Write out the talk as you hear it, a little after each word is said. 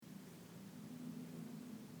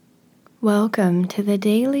Welcome to the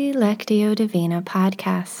Daily Lectio Divina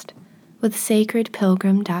podcast with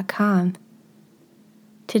sacredpilgrim.com.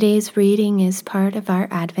 Today's reading is part of our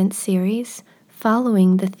Advent series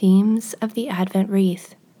following the themes of the Advent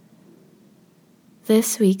wreath.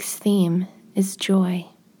 This week's theme is joy.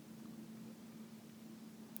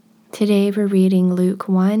 Today we're reading Luke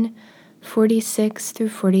 1:46 through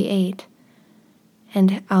 48,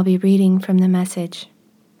 and I'll be reading from the Message.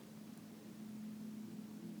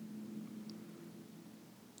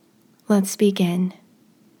 Let's begin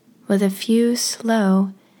with a few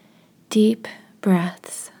slow, deep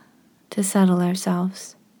breaths to settle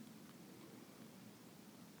ourselves.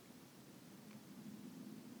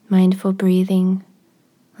 Mindful breathing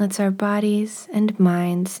lets our bodies and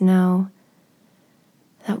minds know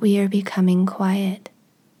that we are becoming quiet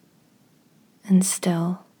and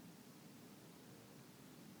still,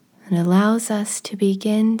 and allows us to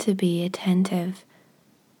begin to be attentive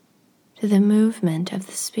to the movement of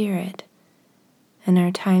the Spirit in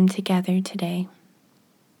our time together today.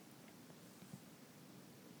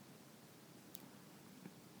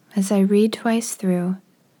 As I read twice through,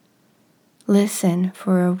 listen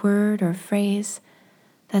for a word or phrase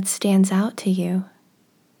that stands out to you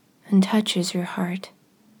and touches your heart.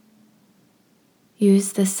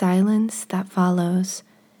 Use the silence that follows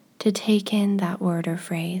to take in that word or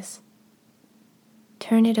phrase.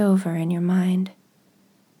 Turn it over in your mind.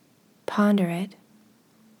 Ponder it.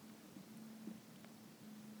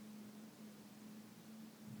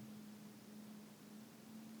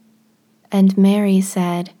 And Mary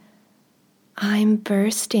said, "I'm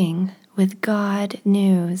bursting with God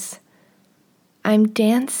news. I'm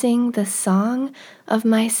dancing the song of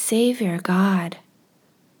my Savior God.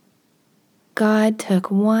 God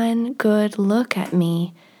took one good look at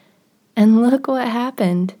me, and look what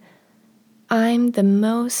happened. I'm the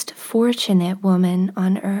most fortunate woman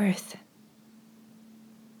on earth."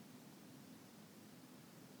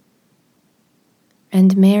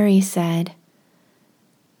 And Mary said,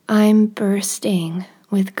 "I'm bursting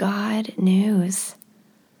with God news.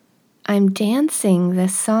 I'm dancing the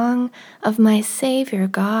song of my Savior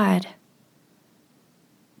God.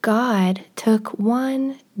 God took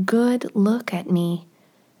one good look at me,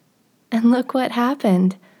 and look what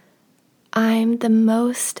happened. I'm the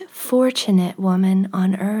most fortunate woman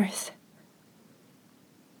on earth."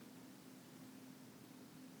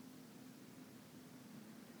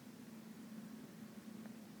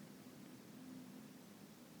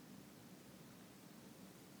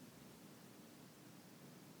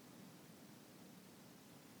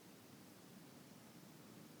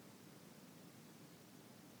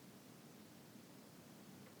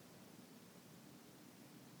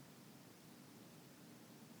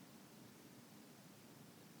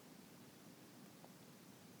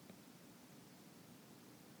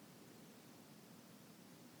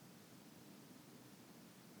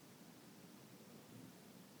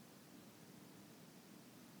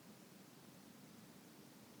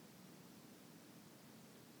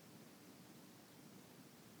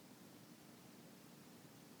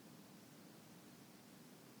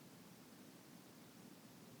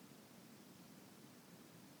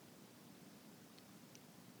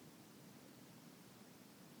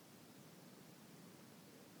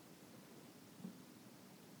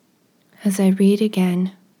 As I read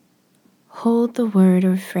again, hold the word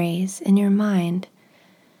or phrase in your mind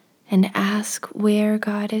and ask where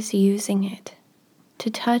God is using it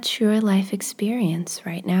to touch your life experience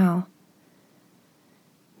right now.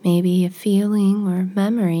 Maybe a feeling or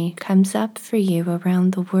memory comes up for you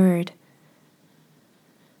around the word.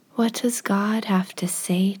 What does God have to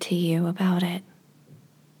say to you about it?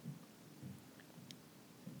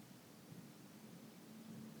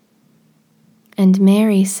 And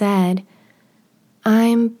Mary said,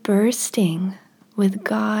 "I'm bursting with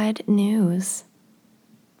God news.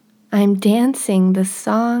 I'm dancing the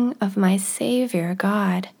song of my Savior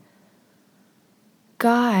God.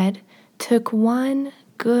 God took one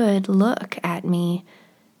good look at me,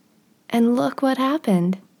 and look what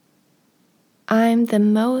happened. I'm the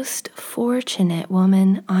most fortunate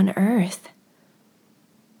woman on earth."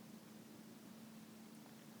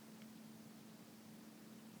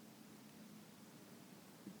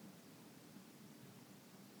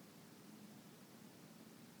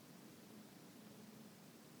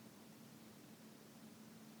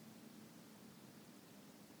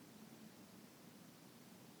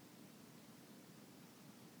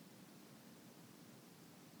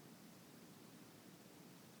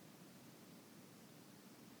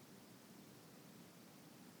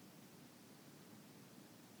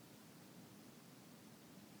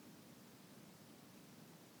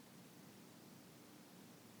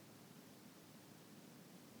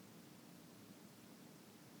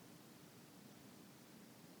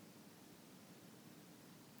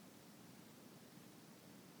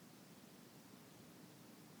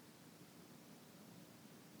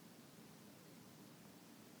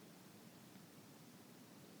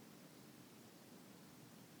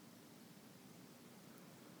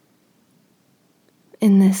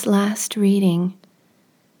 In this last reading,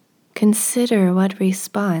 consider what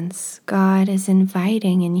response God is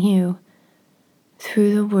inviting in you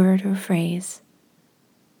through the word or phrase.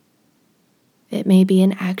 It may be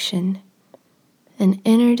an action, an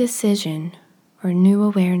inner decision, or new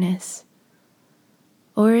awareness,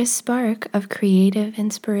 or a spark of creative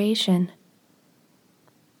inspiration.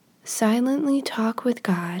 Silently talk with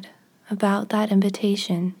God about that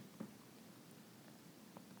invitation.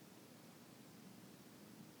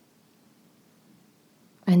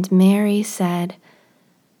 And Mary said,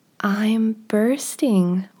 I'm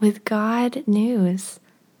bursting with God news.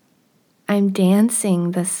 I'm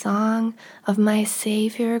dancing the song of my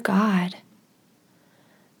Savior God.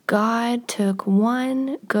 God took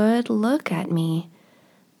one good look at me,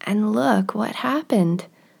 and look what happened.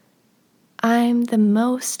 I'm the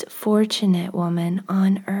most fortunate woman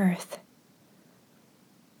on earth.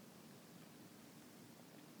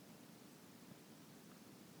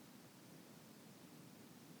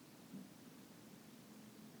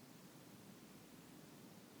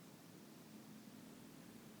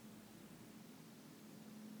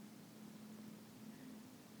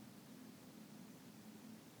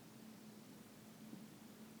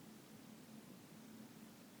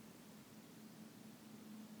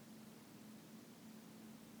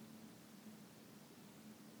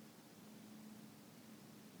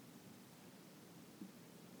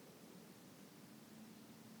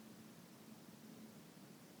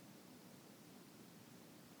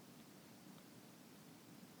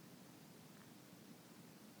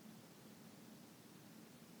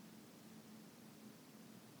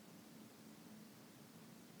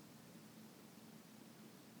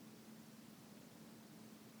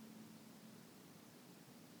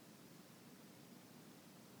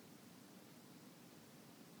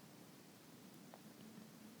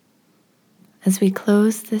 As we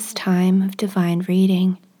close this time of divine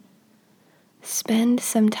reading, spend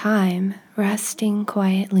some time resting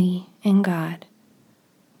quietly in God.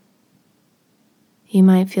 You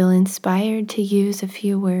might feel inspired to use a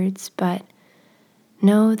few words, but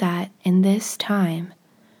know that in this time,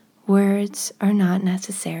 words are not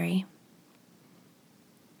necessary.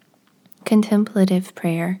 Contemplative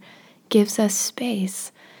prayer gives us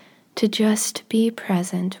space to just be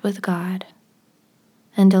present with God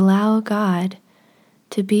and allow God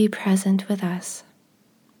to be present with us.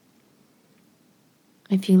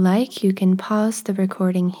 If you like, you can pause the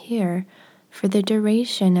recording here for the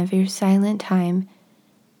duration of your silent time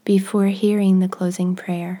before hearing the closing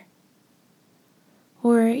prayer.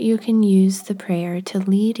 Or you can use the prayer to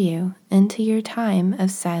lead you into your time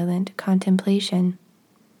of silent contemplation.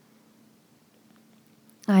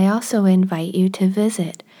 I also invite you to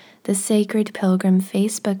visit the Sacred Pilgrim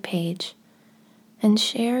Facebook page and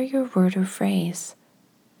share your word or phrase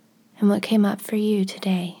and what came up for you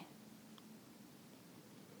today.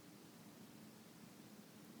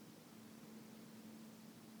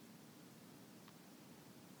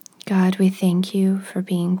 God, we thank you for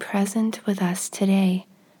being present with us today.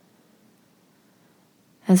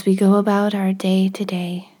 As we go about our day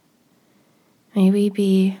today, may we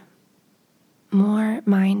be more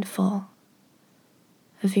mindful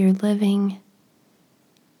of your living,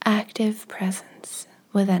 active presence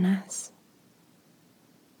within us.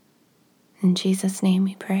 In Jesus' name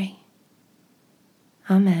we pray.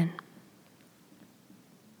 Amen.